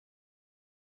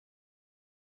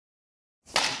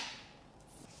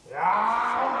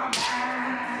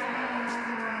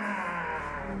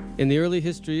In the early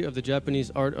history of the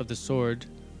Japanese art of the sword,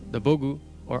 the bogu,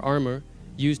 or armor,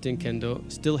 used in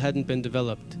Kendo still hadn't been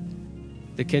developed.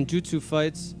 The Kenjutsu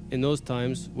fights in those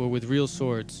times were with real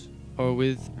swords, or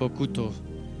with bokuto,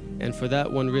 and for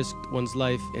that one risked one's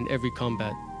life in every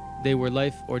combat. They were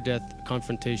life or death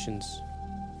confrontations.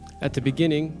 At the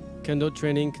beginning, Kendo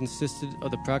training consisted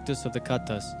of the practice of the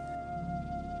katas.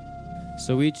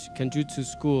 So each Kenjutsu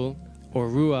school, or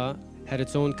rua, had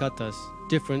its own katas,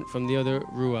 different from the other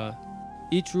rua.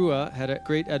 Each rua had a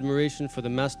great admiration for the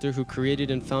master who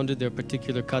created and founded their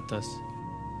particular katas.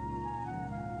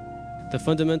 The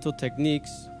fundamental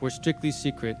techniques were strictly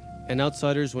secret, and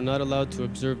outsiders were not allowed to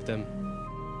observe them.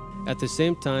 At the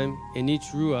same time, in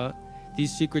each rua,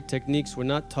 these secret techniques were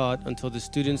not taught until the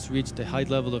students reached a high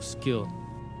level of skill.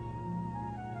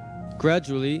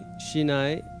 Gradually,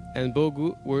 shinai and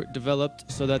bogu were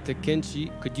developed so that the kenshi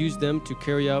could use them to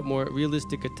carry out more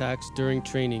realistic attacks during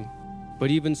training. But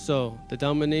even so, the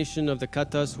domination of the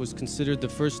katas was considered the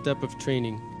first step of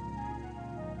training.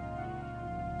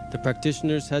 The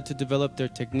practitioners had to develop their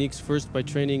techniques first by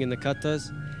training in the katas,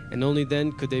 and only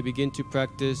then could they begin to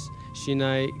practice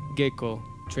shinai geiko,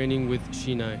 training with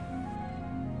shinai.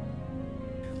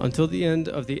 Until the end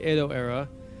of the Edo era,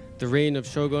 the reign of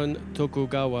Shogun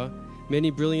Tokugawa, many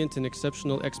brilliant and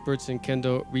exceptional experts in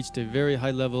Kendo reached a very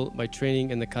high level by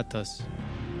training in the katas.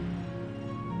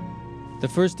 The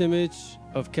first image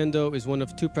of Kendo is one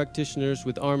of two practitioners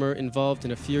with armor involved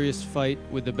in a furious fight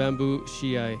with the bamboo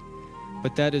shiai,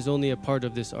 but that is only a part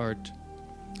of this art.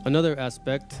 Another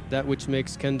aspect, that which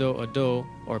makes Kendo a do,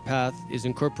 or path, is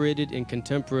incorporated in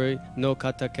contemporary no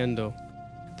kata Kendo.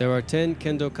 There are 10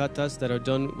 Kendo katas that are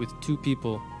done with two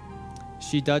people,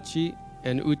 shidachi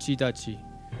and uchidachi,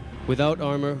 without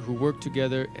armor, who work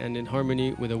together and in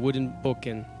harmony with a wooden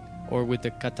bokken, or with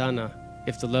the katana,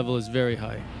 if the level is very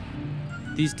high.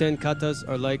 These 10 katas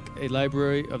are like a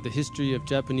library of the history of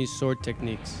Japanese sword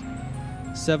techniques.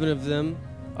 7 of them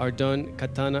are done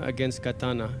katana against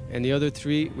katana, and the other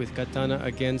 3 with katana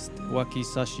against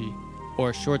wakizashi,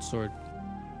 or short sword.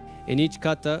 In each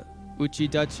kata,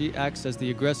 uchidachi acts as the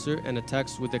aggressor and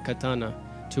attacks with the katana,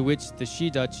 to which the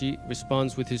shidachi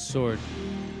responds with his sword.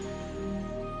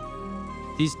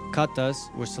 These katas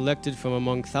were selected from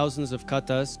among thousands of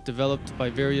katas developed by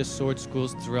various sword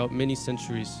schools throughout many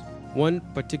centuries. One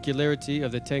particularity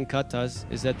of the 10 katas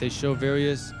is that they show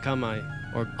various kamai,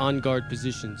 or on-guard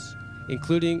positions,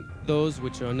 including those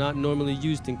which are not normally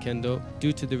used in Kendo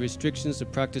due to the restrictions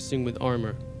of practicing with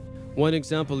armor. One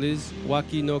example is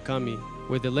waki no kami,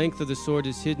 where the length of the sword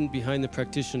is hidden behind the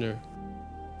practitioner.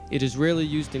 It is rarely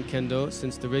used in Kendo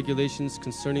since the regulations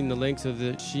concerning the length of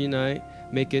the shinai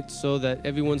make it so that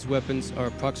everyone's weapons are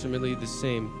approximately the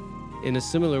same. In a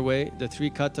similar way, the 3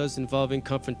 katas involving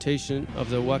confrontation of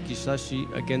the wakizashi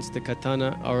against the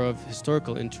katana are of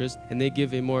historical interest, and they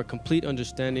give a more complete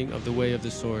understanding of the way of the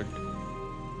sword.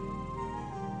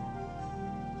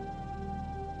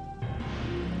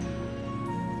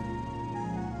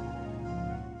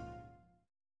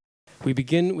 We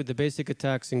begin with the basic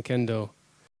attacks in Kendo.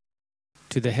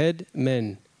 To the head,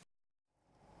 men.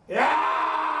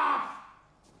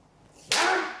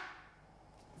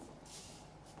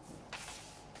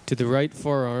 To the right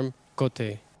forearm,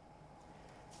 kote.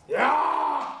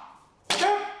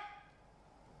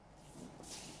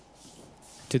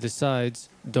 To the sides,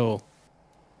 do.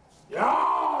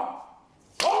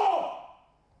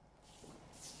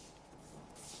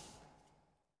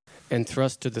 And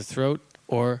thrust to the throat,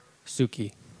 or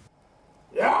suki.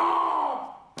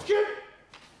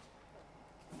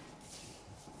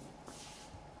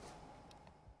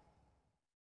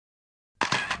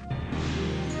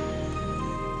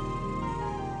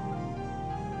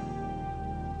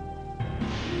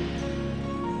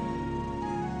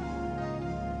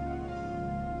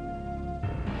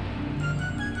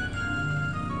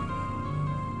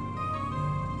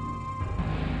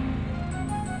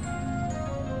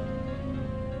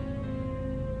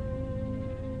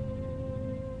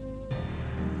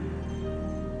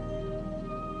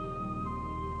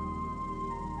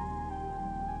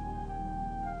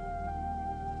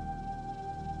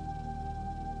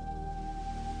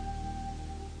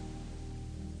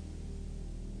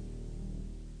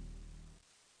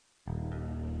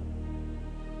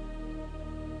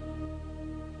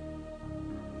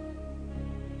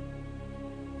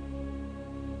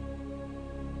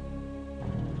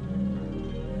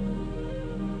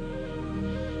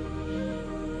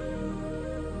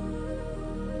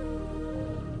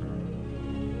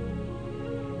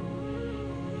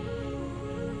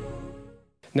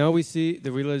 Now we see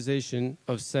the realization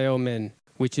of Seo Men,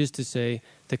 which is to say,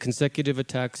 the consecutive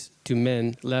attacks to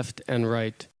men left and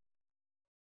right.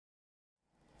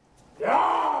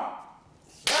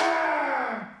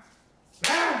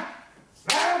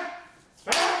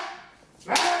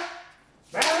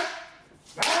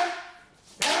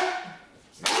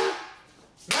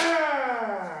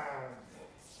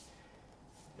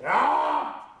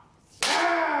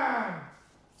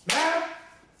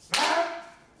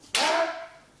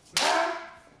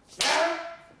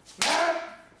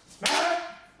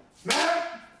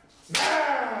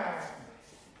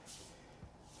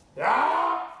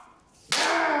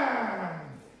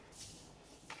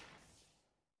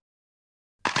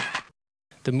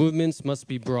 The movements must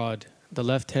be broad, the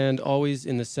left hand always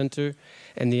in the center,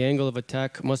 and the angle of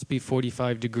attack must be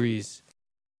 45 degrees.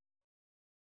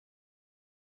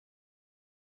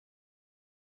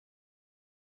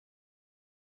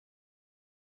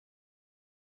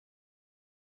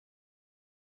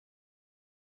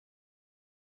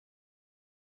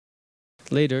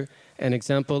 Later, an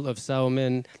example of Sao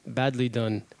Men badly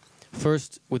done.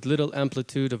 First, with little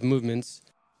amplitude of movements,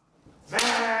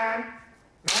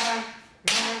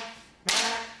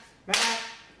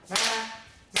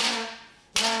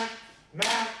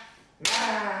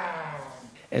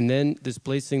 and then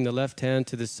displacing the left hand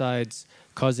to the sides,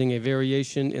 causing a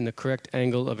variation in the correct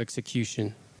angle of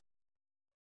execution.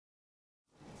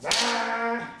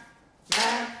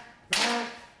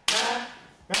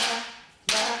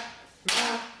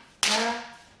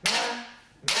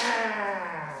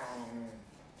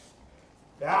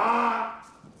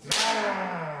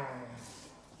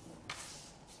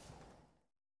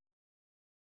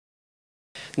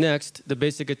 Next, the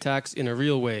basic attacks in a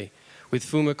real way, with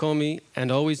fumakomi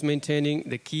and always maintaining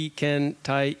the ki, ken,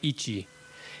 tai, ichi.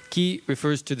 Ki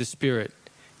refers to the spirit,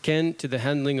 ken to the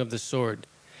handling of the sword,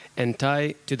 and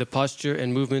tai to the posture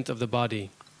and movement of the body.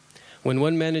 When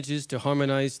one manages to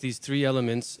harmonize these three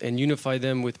elements and unify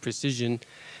them with precision,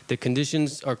 the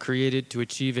conditions are created to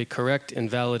achieve a correct and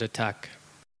valid attack.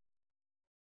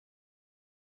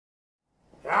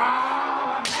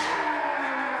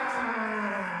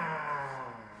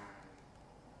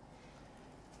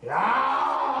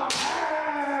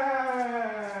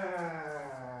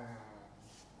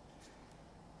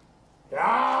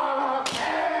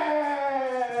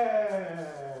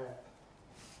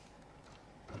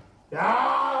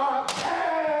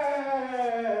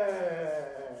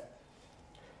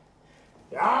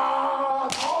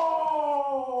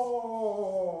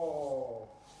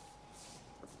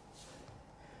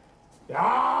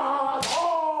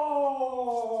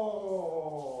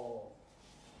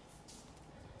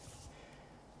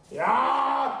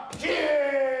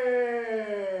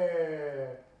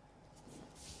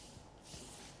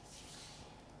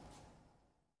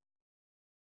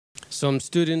 Some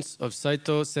students of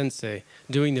Saito Sensei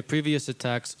doing the previous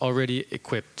attacks already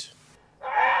equipped.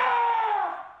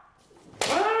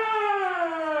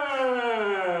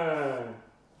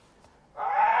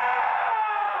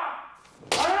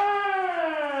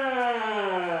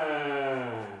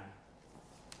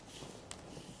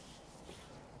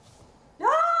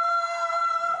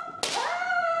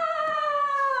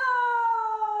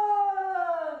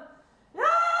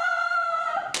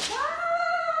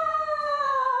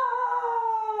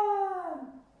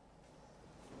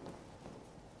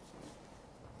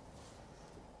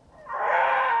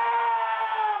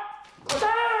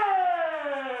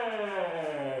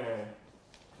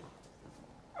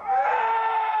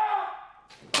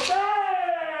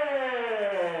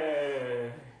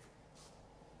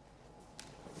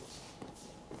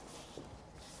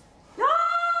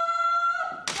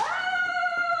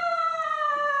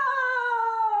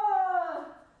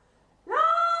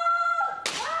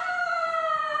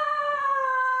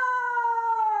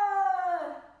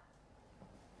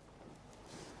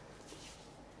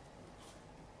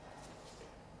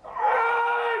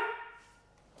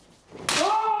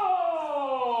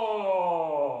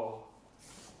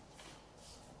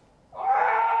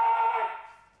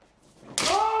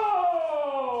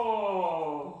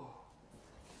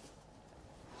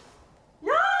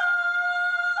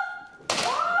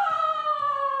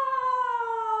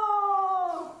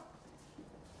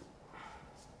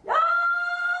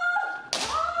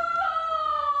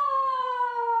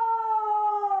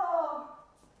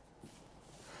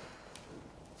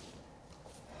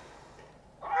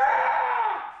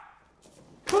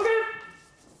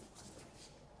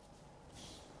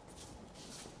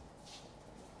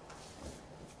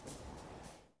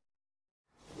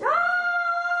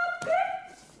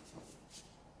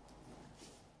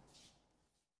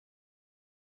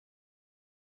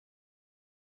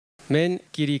 Men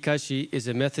kirikashi is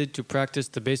a method to practice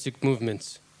the basic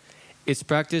movements. Its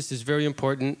practice is very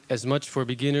important, as much for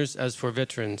beginners as for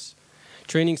veterans.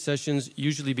 Training sessions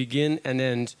usually begin and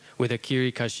end with a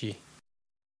kirikashi.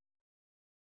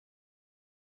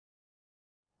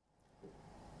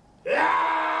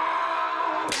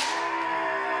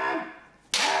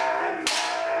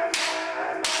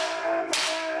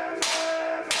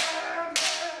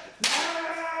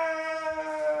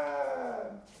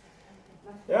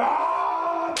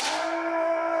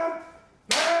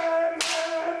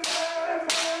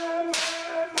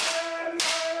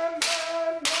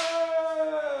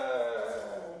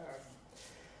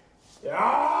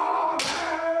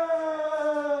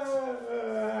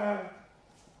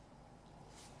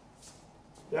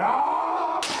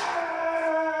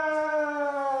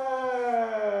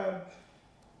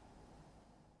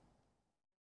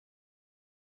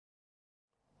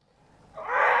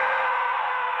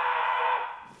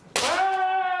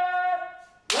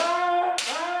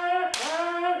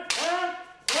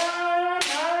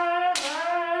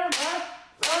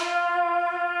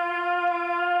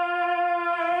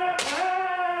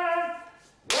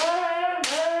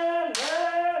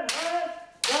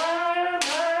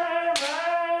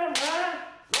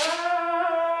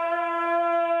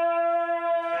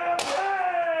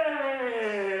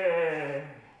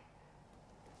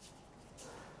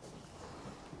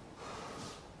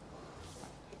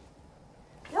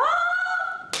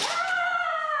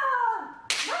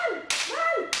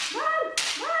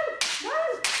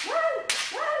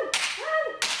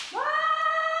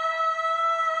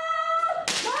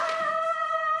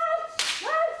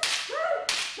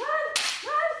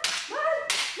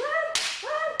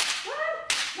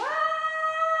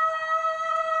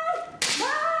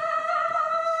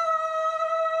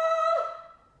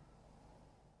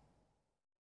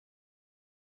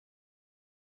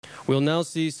 We'll now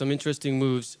see some interesting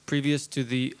moves previous to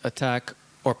the attack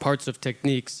or parts of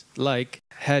techniques like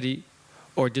hari,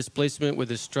 or displacement with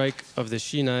the strike of the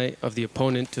shinai of the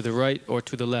opponent to the right or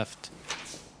to the left.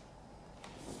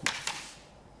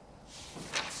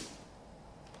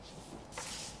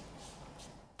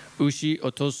 Ushi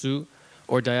otosu,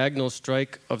 or diagonal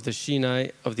strike of the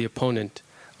shinai of the opponent,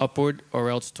 upward or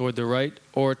else toward the right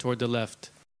or toward the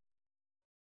left.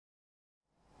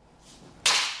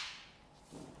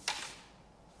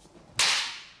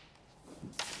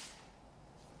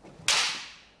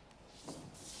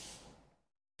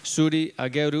 Suri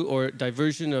ageru, or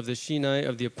diversion of the shinai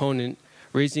of the opponent,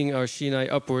 raising our shinai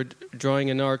upward, drawing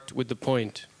an arc with the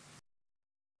point.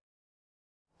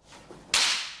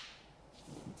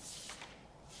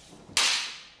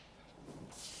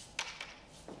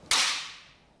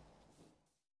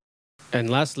 And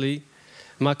lastly,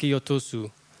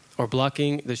 makiotosu, or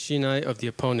blocking the shinai of the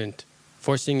opponent,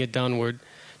 forcing it downward,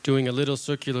 doing a little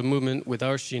circular movement with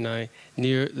our shinai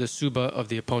near the suba of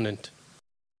the opponent.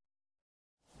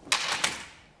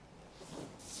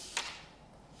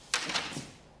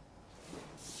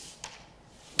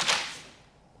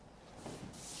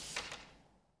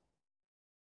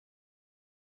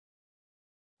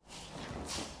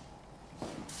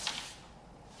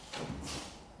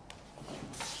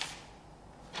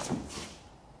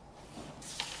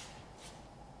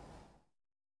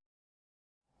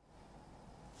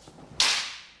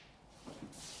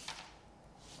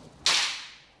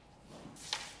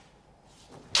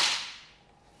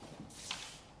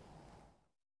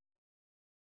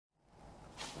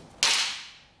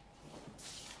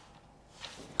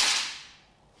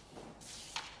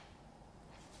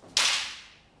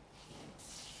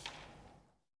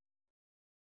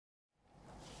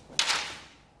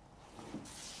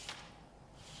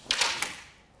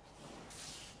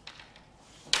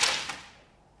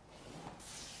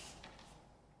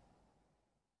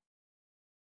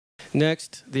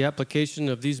 Next, the application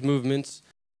of these movements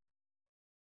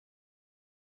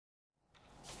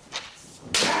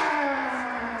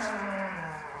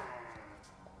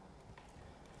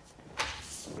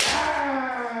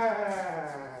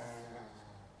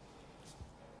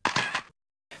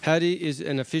Hari is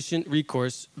an efficient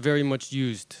recourse very much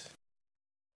used.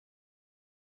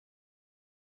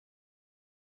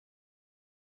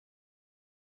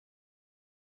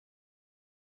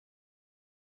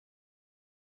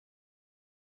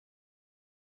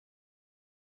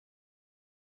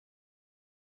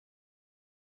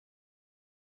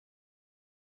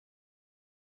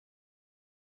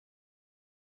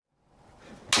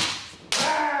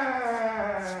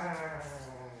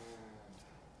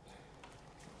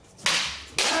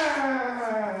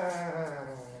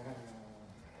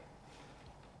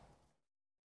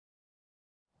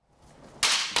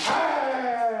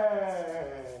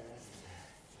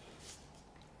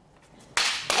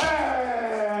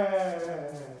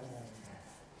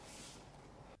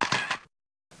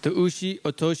 The ushi,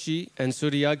 otoshi, and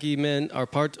suriagi men are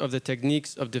part of the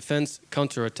techniques of defense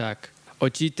counterattack,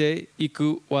 ochite,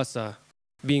 iku, wasa,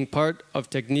 being part of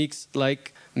techniques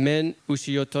like men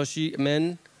ushiotoshi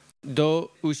men,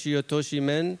 do ushiotoshi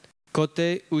men,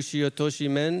 kote ushiotoshi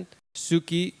men,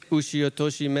 suki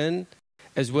ushiotoshi men,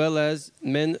 as well as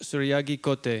men suriagi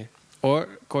kote,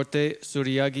 or korte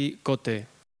suriagi kote.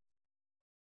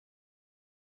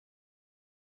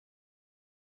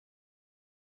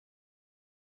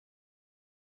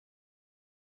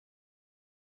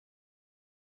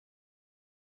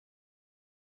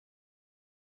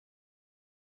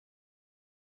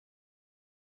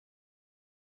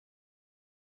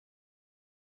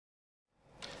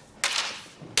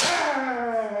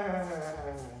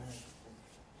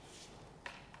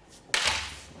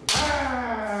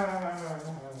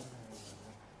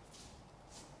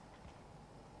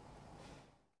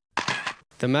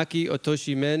 The maki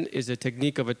otoshi men is a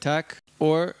technique of attack,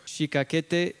 or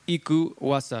shikakete iku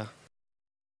wasa.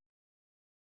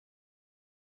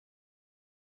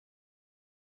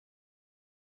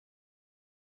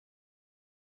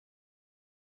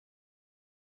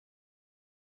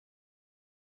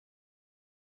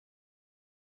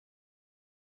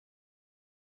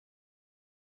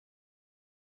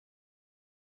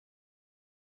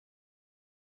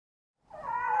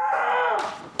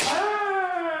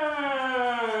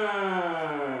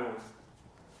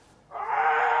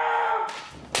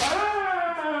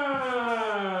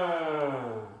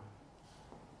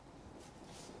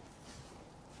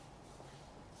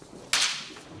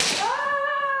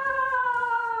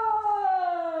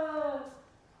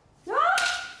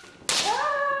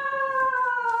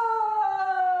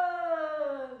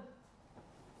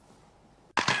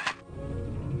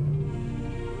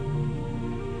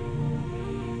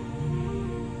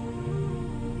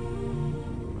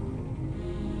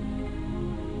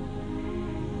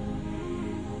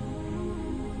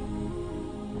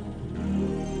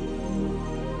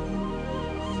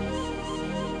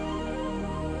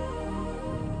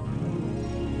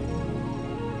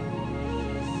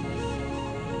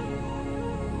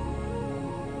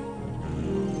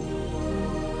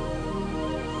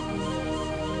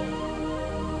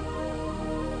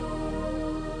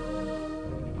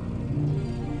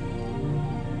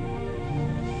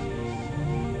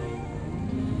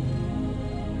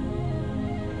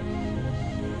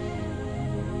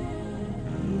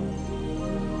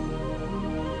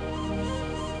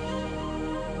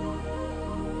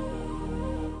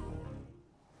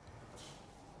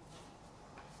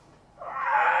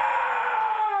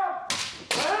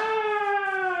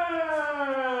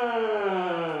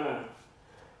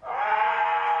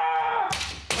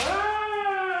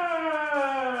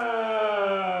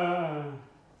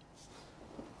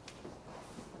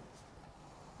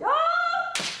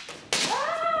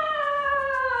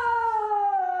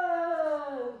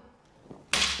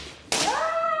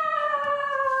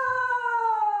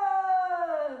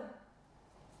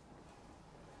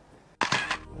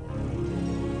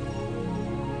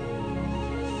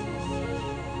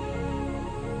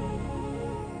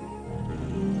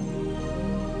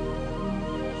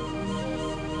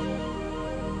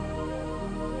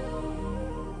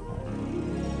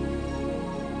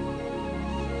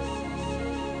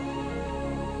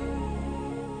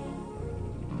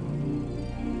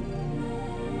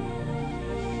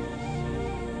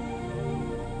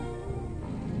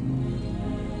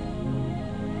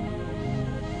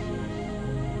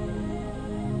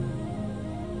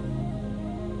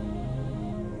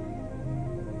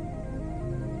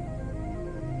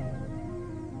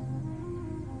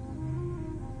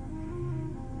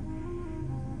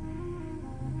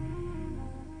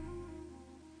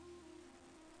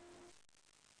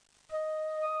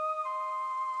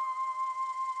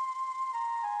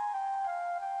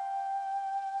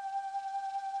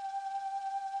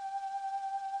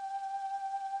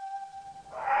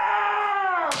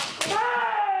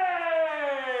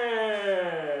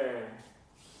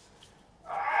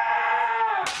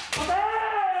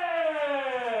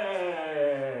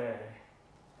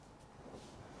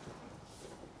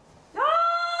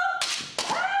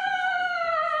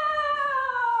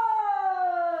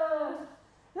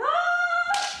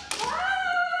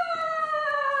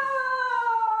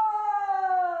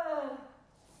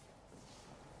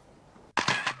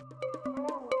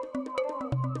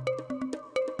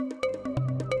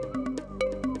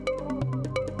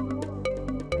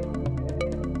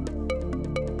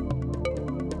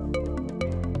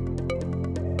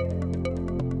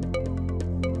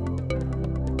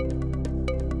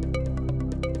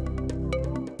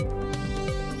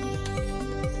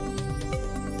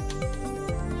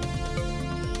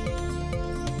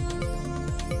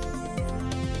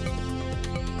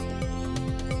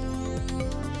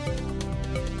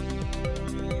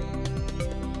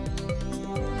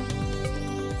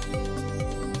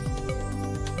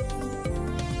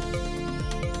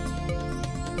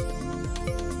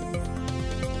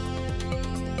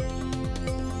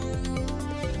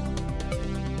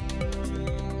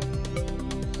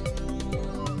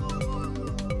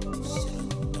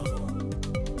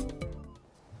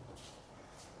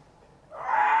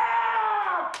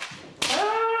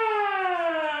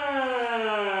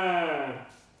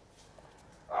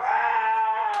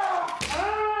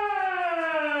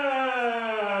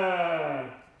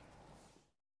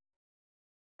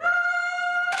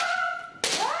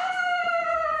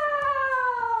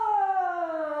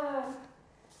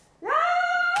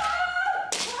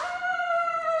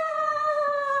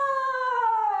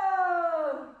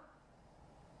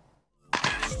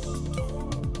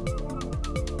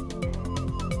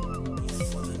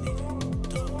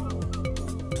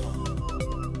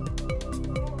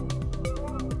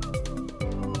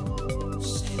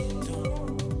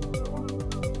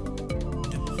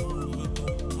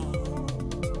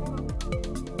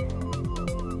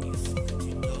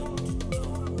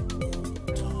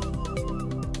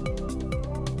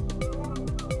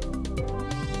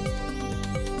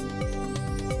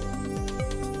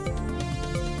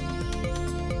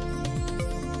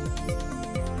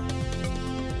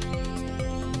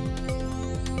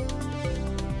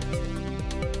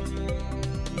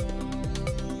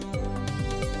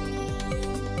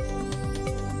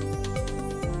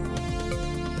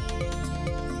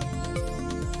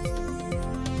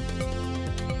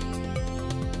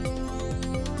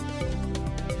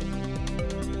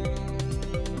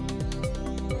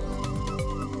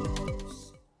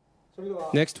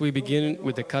 Next, we begin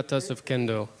with the katas of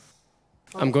Kendo.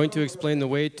 I'm going to explain the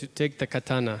way to take the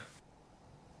katana.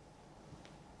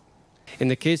 In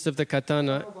the case of the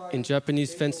katana, in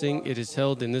Japanese fencing, it is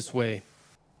held in this way.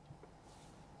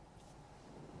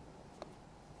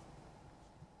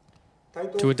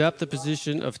 To adapt the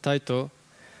position of taito,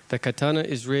 the katana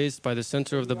is raised by the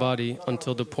center of the body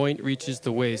until the point reaches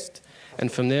the waist,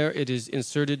 and from there it is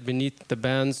inserted beneath the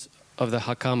bands of the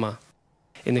hakama.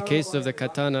 In the case of the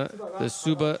katana, the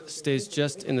tsuba stays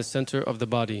just in the center of the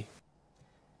body.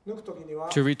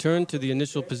 To return to the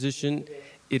initial position,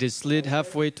 it is slid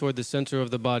halfway toward the center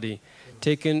of the body,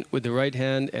 taken with the right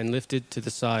hand and lifted to the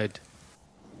side.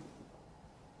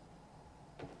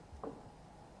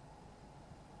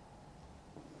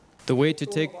 The way to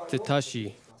take the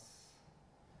tashi.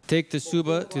 Take the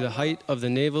tsuba to the height of the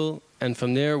navel, and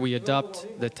from there we adopt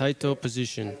the taito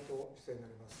position.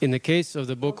 In the case of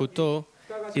the bokuto,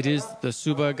 it is the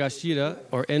tsuba gashira,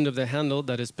 or end of the handle,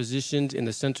 that is positioned in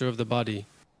the center of the body.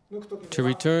 To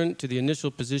return to the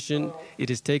initial position, it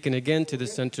is taken again to the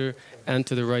center and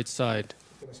to the right side.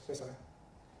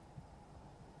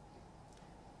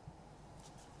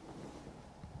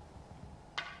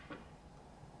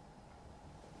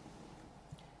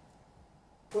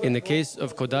 In the case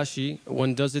of kodashi,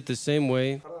 one does it the same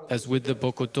way as with the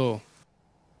bokuto.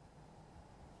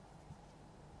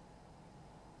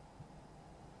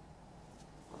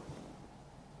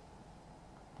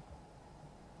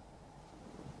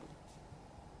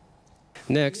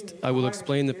 Next, I will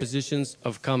explain the positions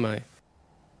of kamae.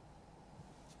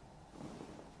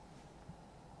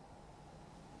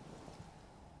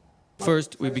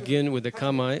 First, we begin with the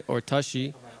kamae, or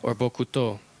tashi, or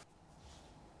bokuto.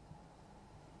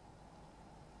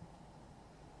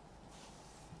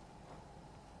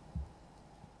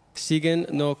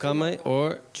 Shigen no kamae,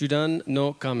 or Judan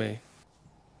no kamae.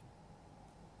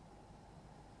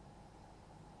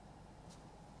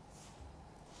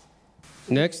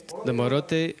 Next, the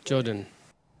Marote Joden.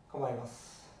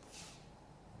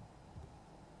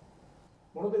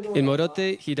 In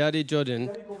Marote Hidari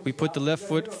Joden, we put the left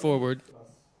foot forward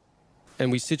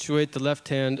and we situate the left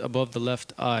hand above the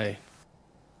left eye.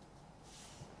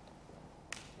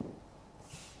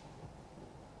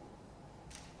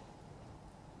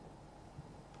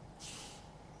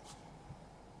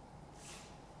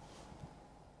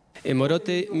 In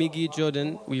Marote Migi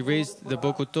Joden, we raise the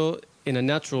bokuto in a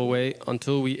natural way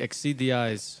until we exceed the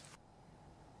eyes.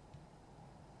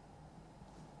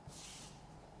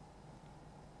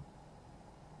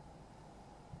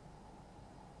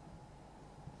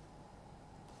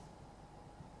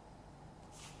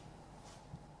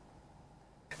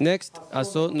 Next,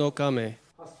 aso no kame.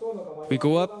 We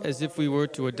go up as if we were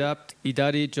to adapt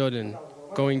idari joden,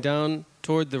 going down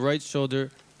toward the right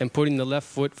shoulder and putting the left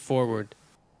foot forward.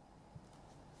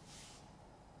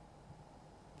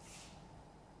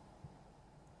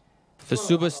 The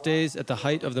tsuba stays at the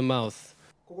height of the mouth,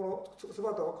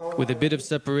 with a bit of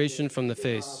separation from the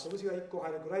face.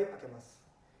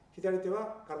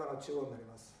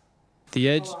 The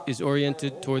edge is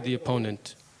oriented toward the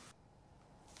opponent.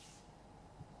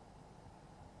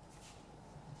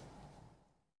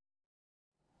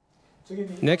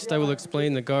 Next, I will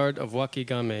explain the guard of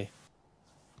wakigame.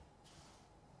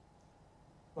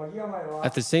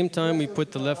 At the same time we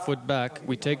put the left foot back,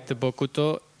 we take the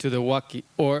bokuto to the waki,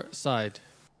 or side.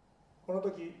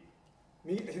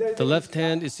 The left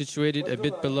hand is situated a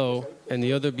bit below and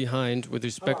the other behind with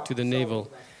respect to the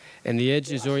navel, and the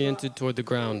edge is oriented toward the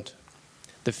ground.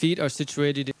 The feet are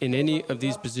situated in any of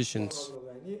these positions.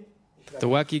 The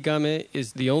wakigame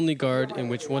is the only guard in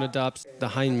which one adopts the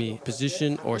hindme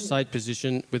position or side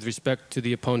position with respect to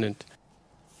the opponent.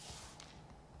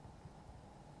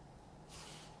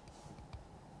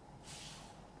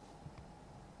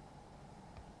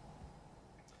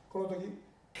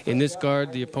 In this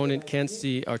guard, the opponent can't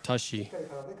see our tashi.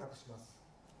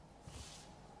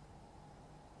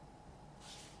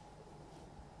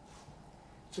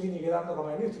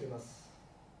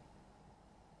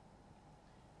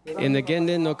 In the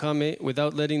genden no kame,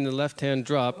 without letting the left hand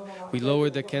drop, we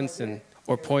lower the kensen,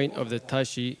 or point of the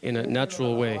tashi, in a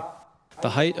natural way.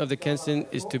 The height of the kensen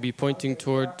is to be pointing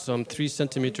toward some 3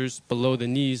 centimeters below the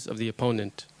knees of the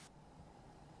opponent.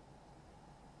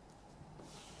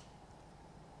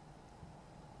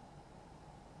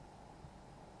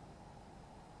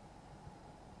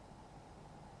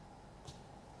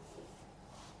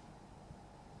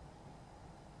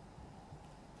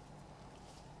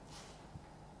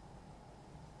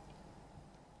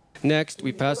 Next,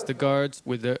 we pass the guards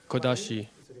with the kodashi.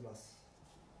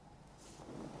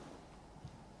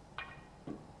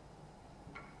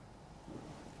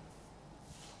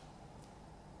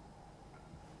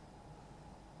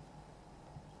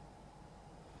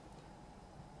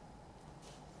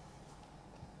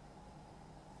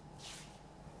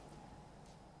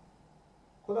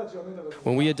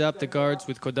 When we adapt the guards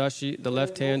with Kodashi, the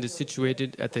left hand is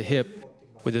situated at the hip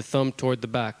with the thumb toward the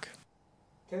back.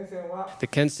 The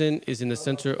Kensen is in the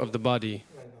center of the body.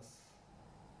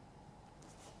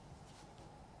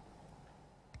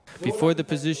 Before the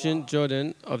position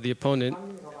Joden of the opponent,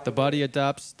 the body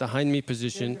adopts the hind-me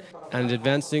position, and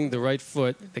advancing the right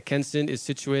foot, the Kensen is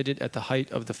situated at the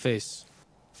height of the face.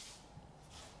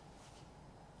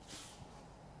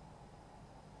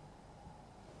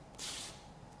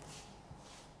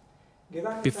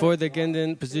 Before the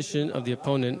Genden position of the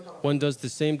opponent, one does the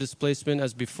same displacement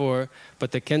as before,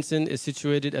 but the Kensen is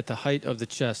situated at the height of the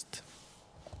chest.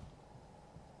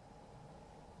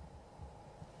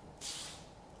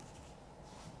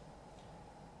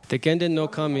 The Genden no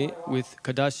Kami with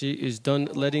Kodashi is done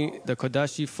letting the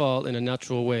Kodashi fall in a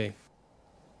natural way.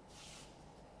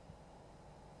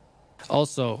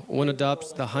 Also, one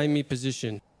adopts the hind-me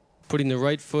position, putting the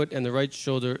right foot and the right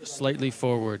shoulder slightly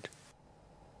forward.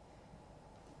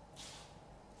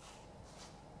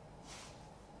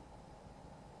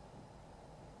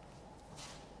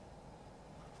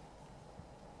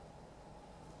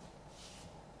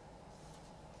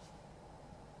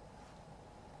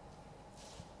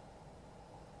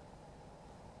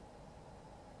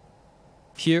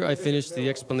 Here I finish the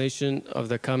explanation of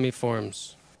the Kami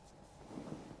forms.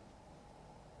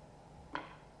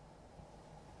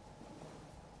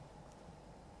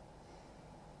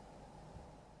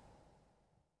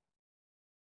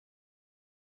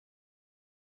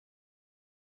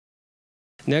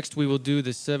 Next, we will do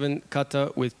the 7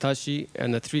 kata with tashi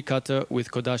and the 3 kata with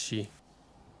kodashi.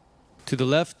 To the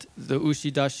left, the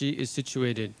ushi-dashi is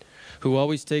situated, who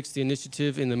always takes the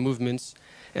initiative in the movements,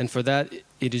 and for that,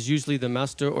 it is usually the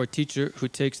master or teacher who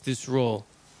takes this role.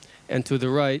 And to the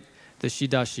right, the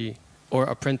shidashi, or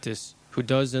apprentice, who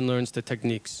does and learns the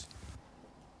techniques.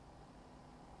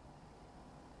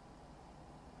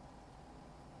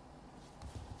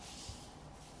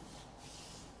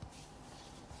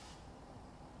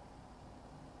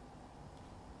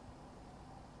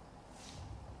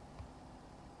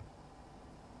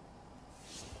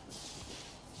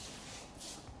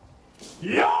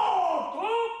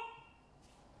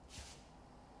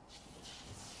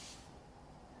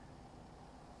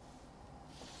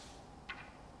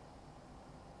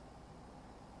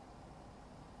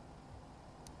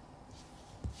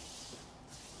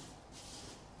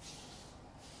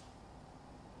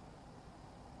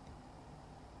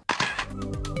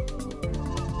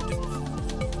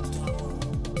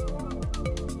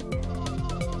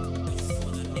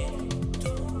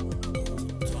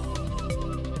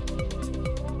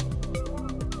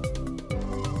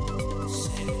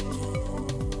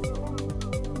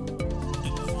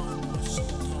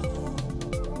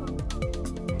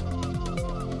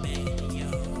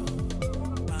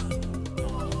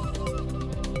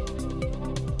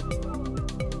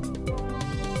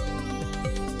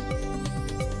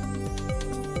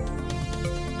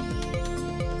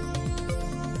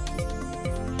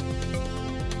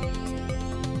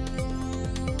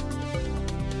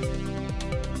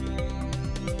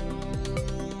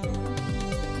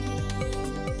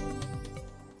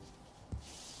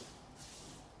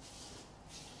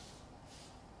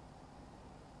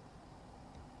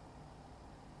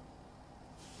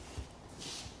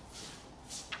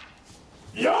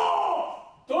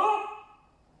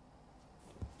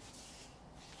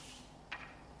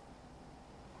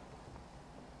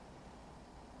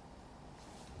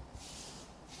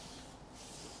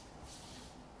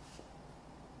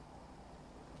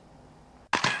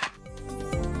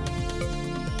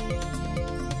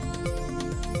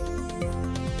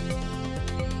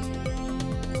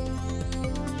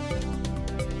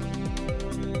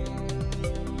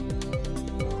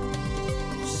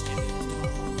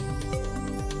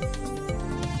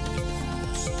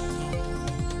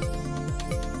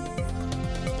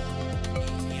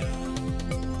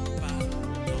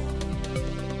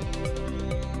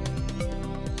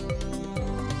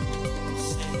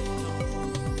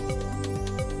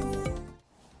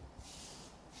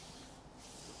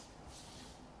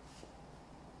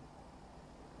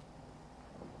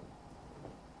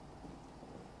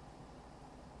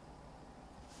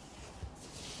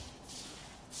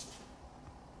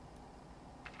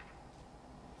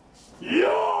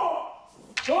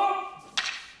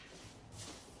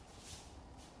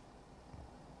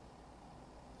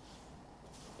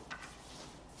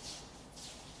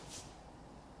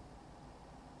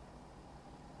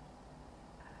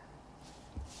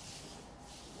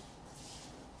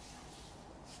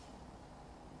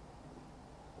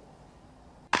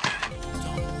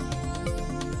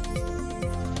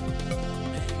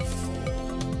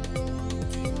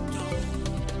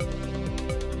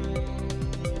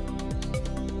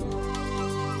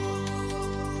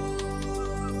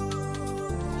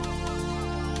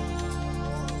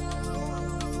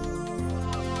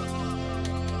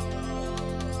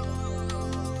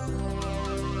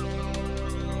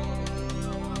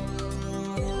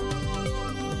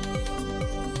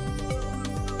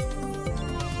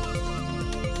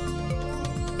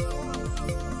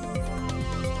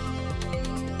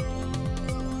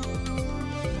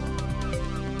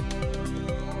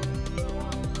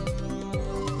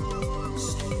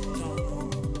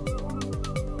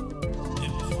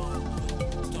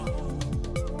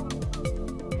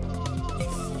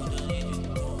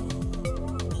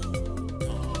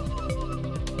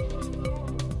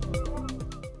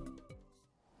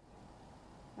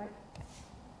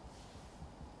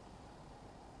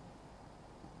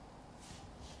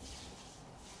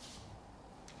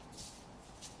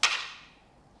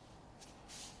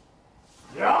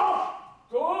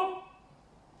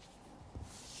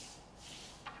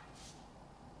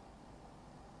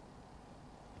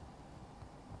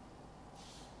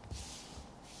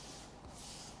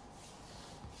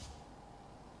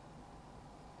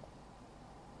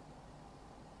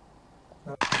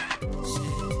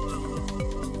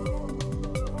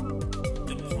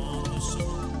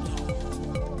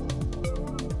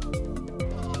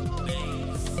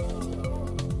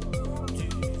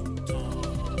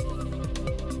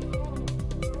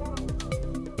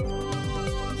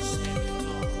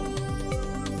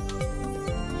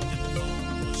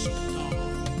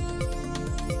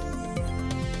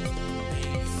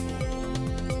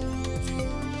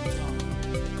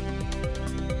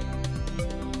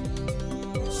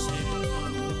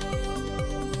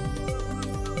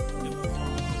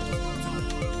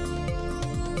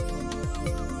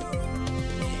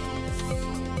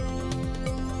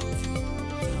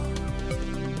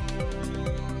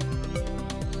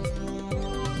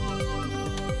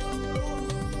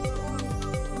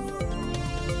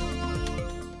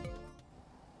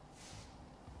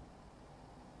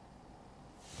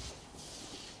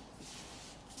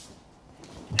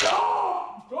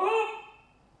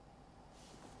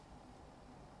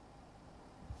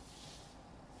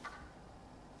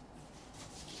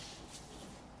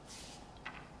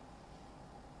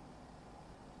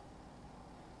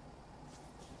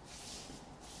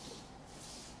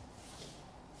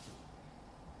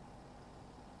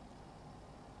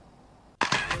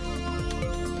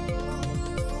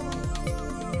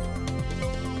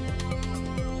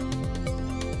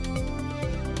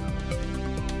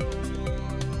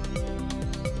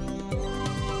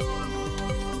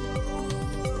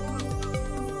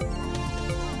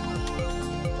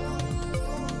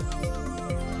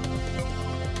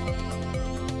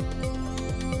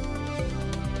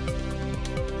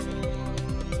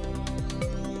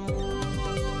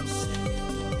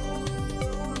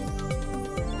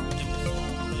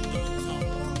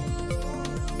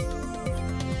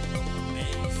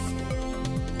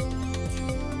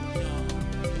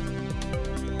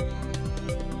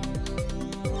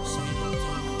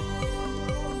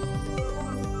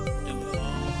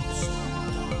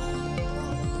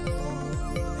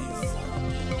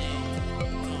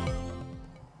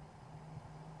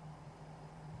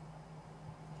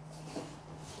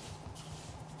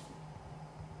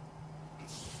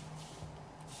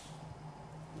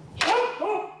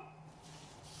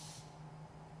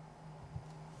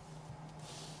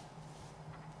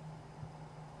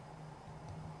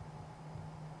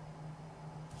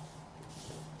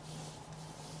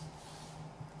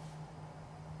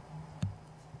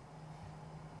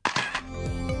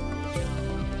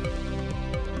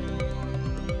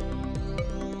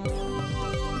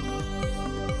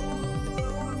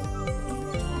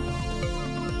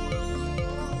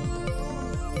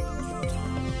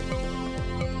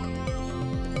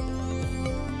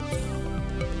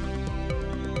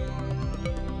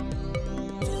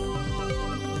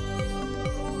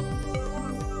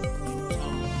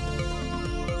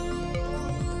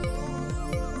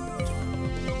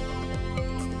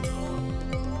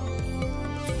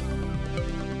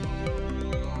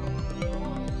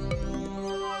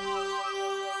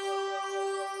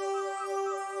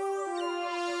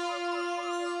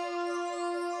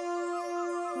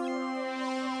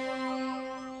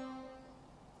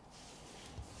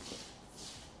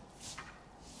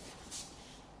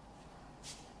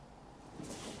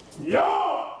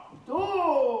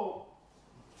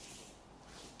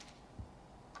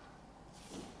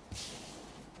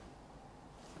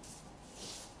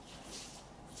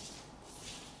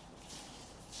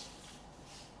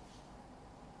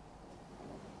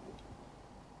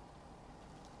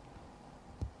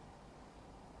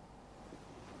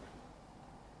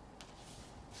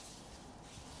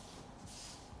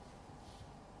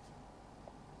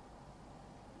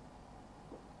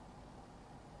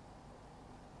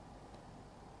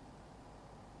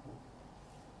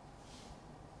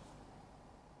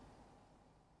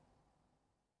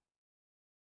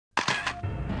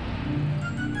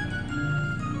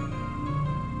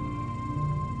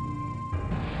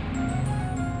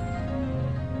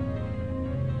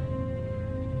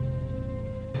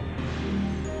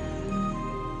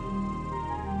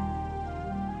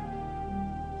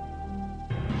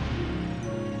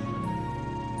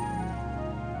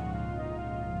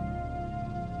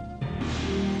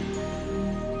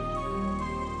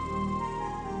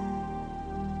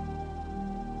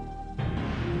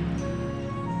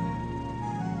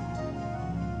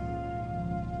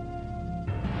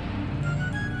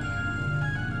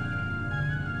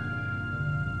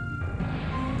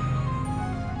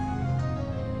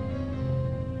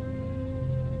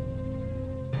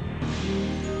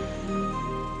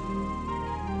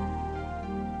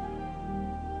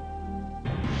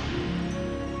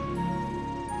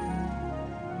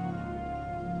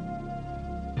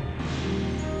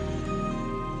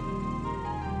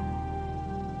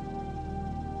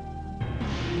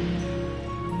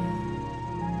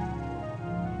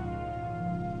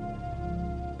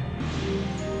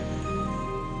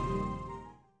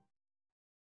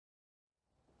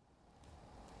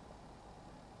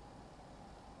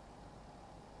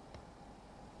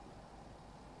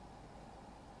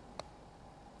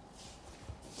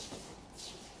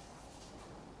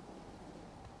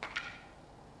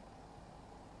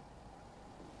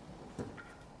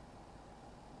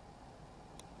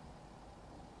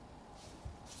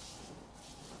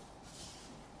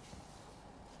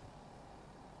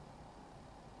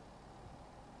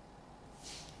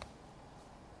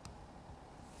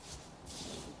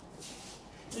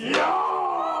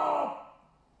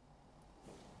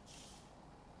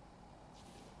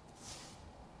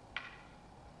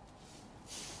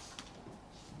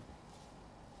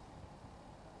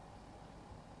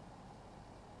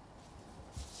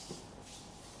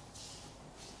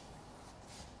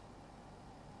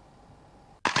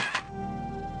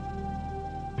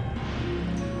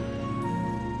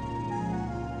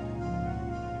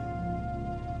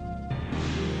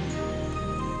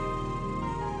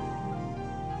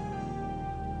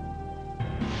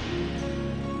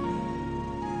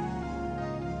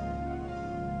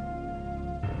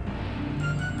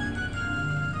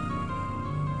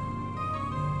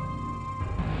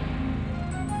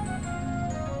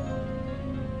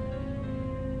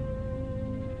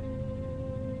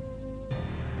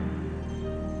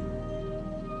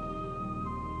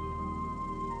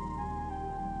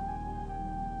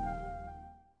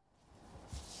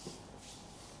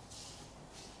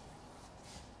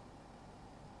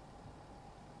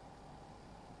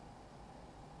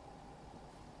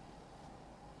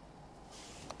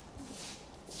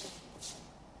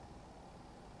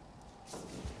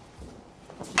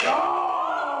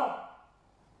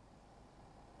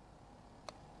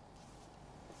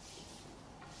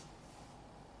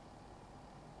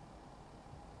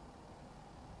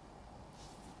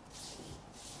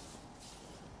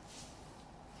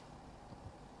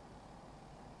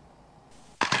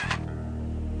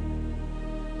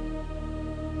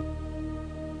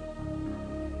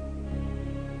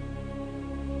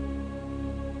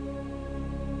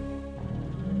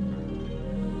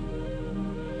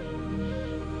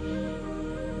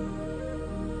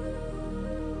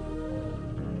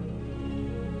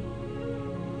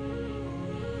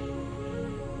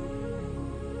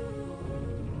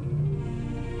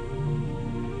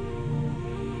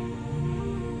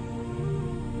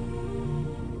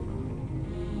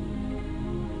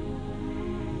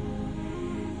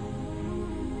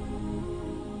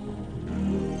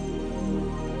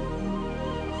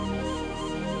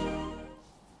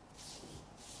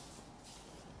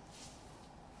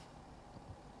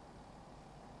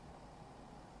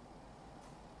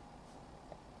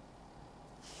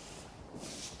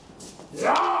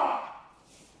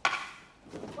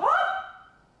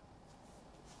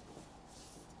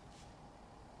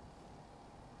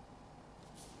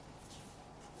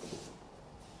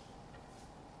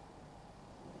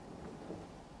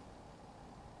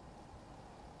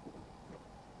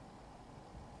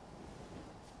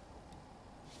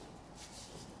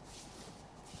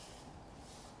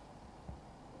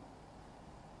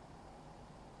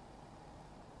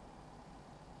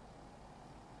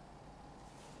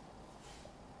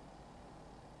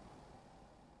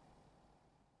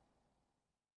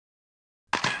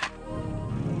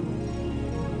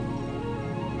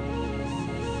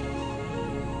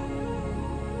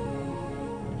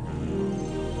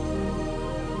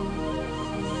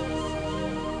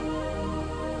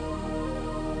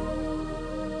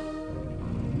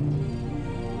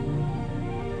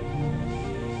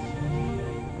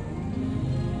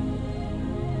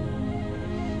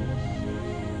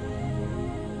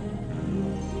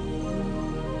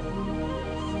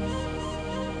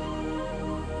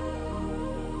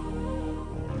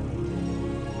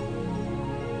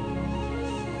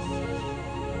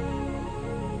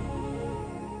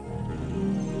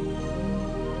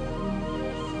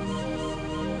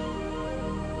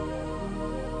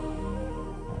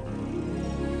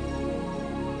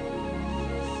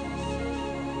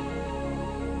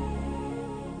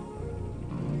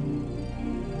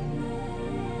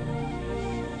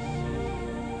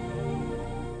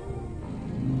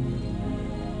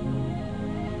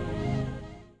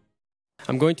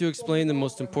 I'm going to explain the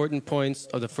most important points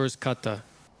of the first kata.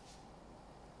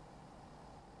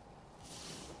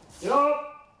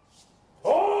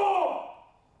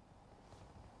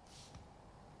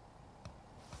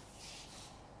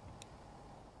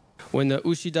 When the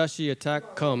ushidashi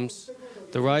attack comes,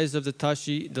 the rise of the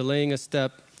tashi, delaying a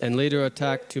step, and later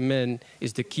attack to men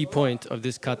is the key point of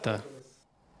this kata.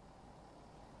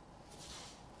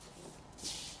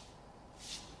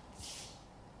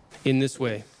 In this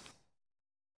way.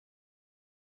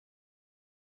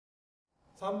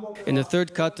 In the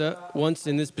third kata, once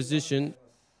in this position,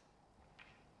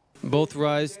 both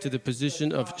rise to the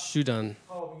position of shudan.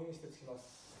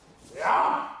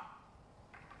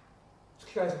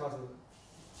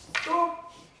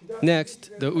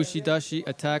 Next, the ushidashi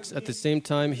attacks at the same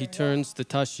time he turns the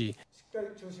tashi,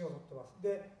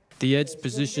 the edge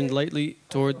positioned lightly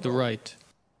toward the right.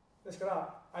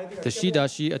 The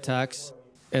shidashi attacks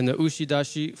And the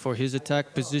ushidashi for his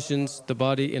attack positions the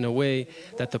body in a way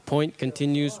that the point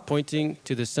continues pointing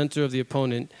to the center of the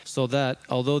opponent, so that,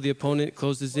 although the opponent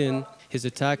closes in, his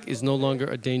attack is no longer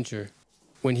a danger.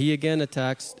 When he again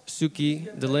attacks, Suki,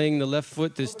 delaying the left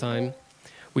foot this time,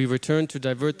 we return to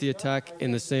divert the attack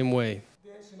in the same way.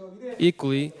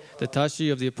 Equally, the tashi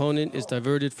of the opponent is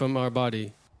diverted from our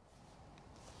body.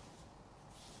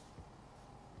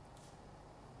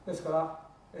 ですから、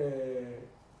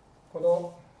こ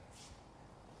の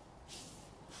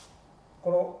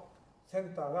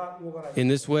In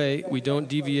this way, we don't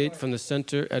deviate from the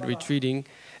center at retreating,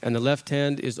 and the left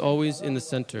hand is always in the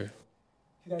center.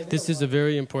 This is a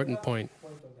very important point.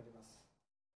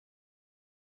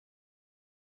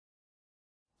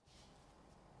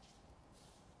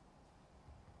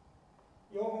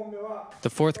 The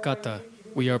fourth kata.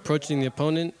 We are approaching the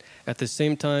opponent. At the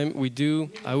same time, we do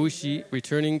aushi,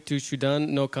 returning to Shudan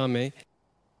no Kame.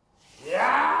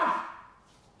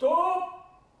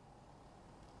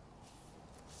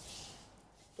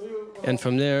 And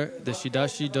from there, the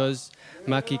shidashi does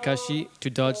makikashi to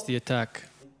dodge the attack.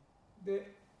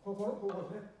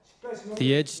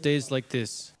 The edge stays like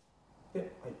this.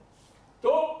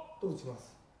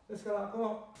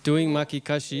 Doing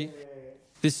makikashi,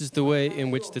 this is the way in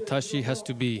which the tashi has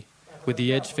to be, with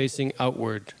the edge facing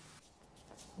outward.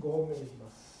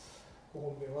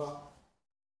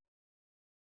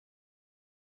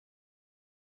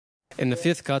 In the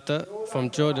fifth kata, from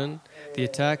Jodan, the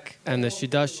attack and the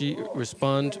shidashi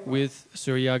respond with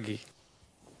suryagi.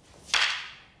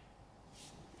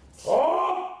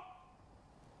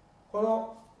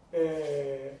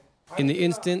 In the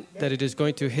instant that it is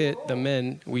going to hit the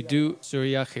men, we do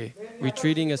suryage,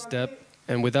 retreating a step,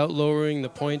 and without lowering the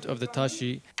point of the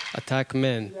tashi, attack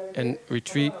men, and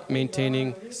retreat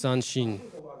maintaining sanshin.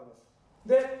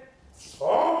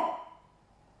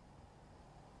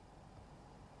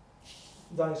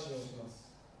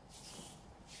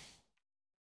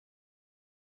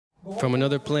 From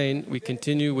another plane, we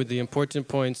continue with the important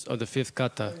points of the fifth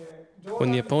kata.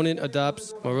 When the opponent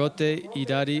adopts Morote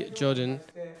Idari Jodan,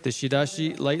 the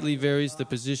shidashi lightly varies the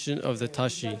position of the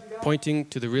tashi, pointing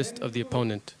to the wrist of the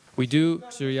opponent. We do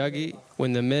suryagi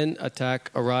when the men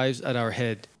attack arrives at our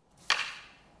head.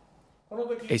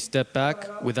 A step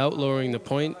back without lowering the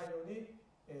point,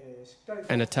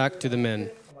 and attack to the men.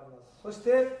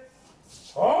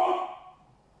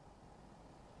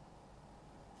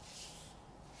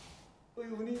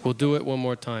 We'll do it one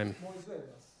more time.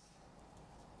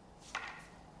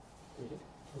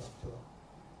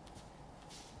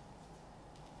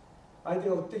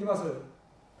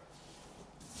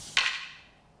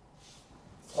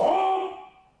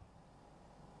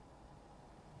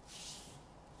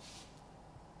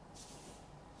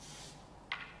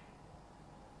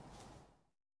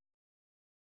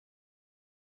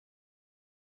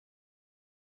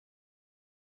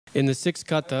 In the sixth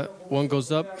kata, one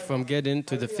goes up from Gedan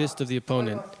to the fist of the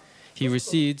opponent. He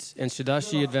recedes, and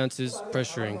shidashi advances,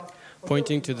 pressuring,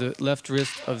 pointing to the left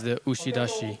wrist of the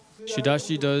ushidashi.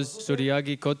 Shidashi does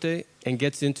suryagi kote and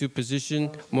gets into position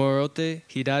morote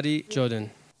hidari jodan.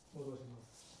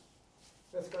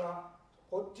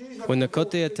 When the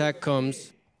kote attack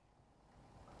comes,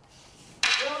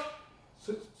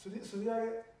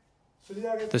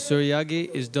 the suryagi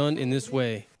is done in this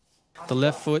way. The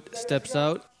left foot steps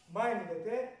out,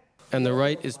 and the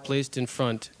right is placed in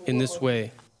front in this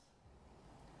way.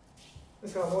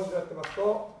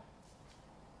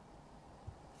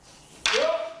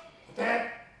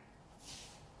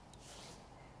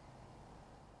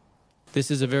 This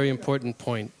is a very important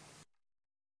point.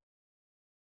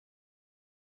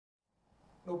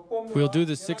 We'll do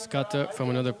the sixth kata from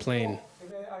another plane.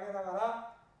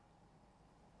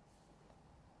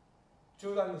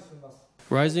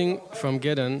 Rising from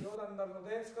Gedan,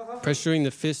 pressuring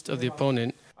the fist of the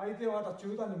opponent,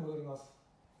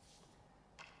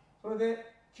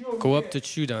 go up to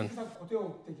Chudan.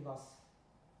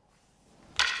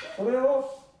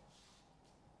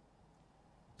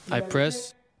 I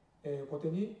press,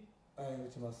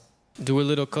 do a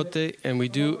little kote, and we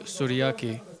do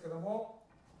suryaki.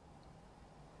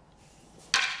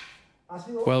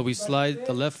 While we slide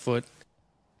the left foot,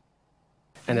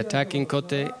 and attacking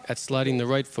kote at sliding the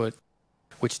right foot,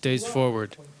 which stays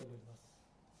forward.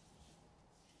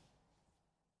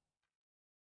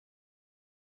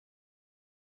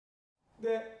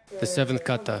 The seventh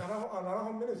kata.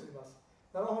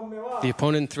 The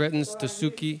opponent threatens to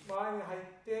suki,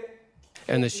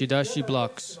 and the shidashi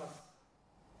blocks.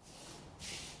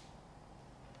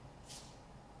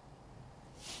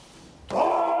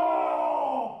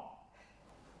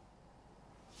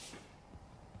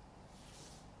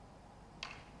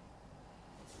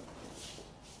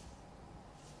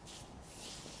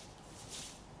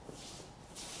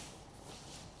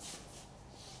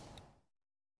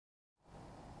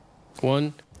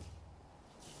 1,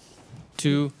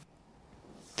 2,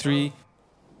 3,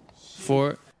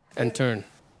 4, and turn.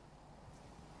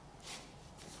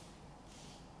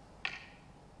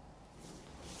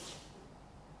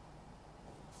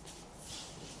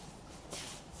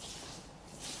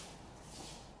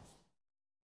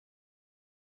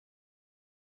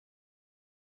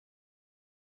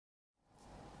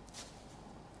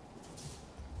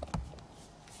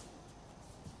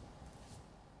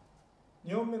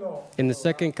 In the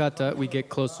second kata, we get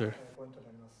closer.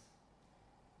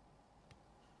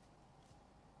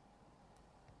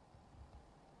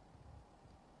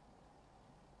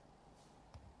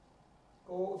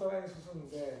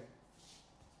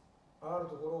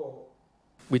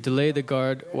 We delay the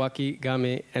guard, waki,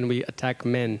 game, and we attack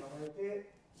men.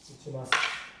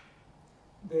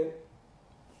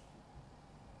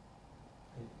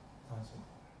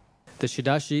 The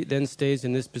shidashi then stays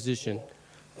in this position,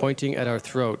 pointing at our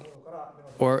throat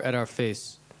or at our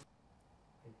face.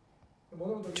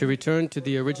 To return to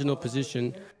the original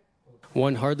position,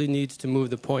 one hardly needs to move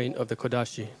the point of the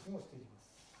kodashi.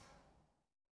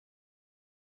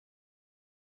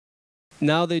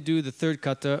 Now they do the third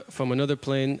kata from another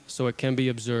plane so it can be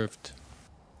observed.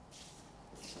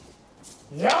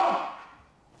 Yeah!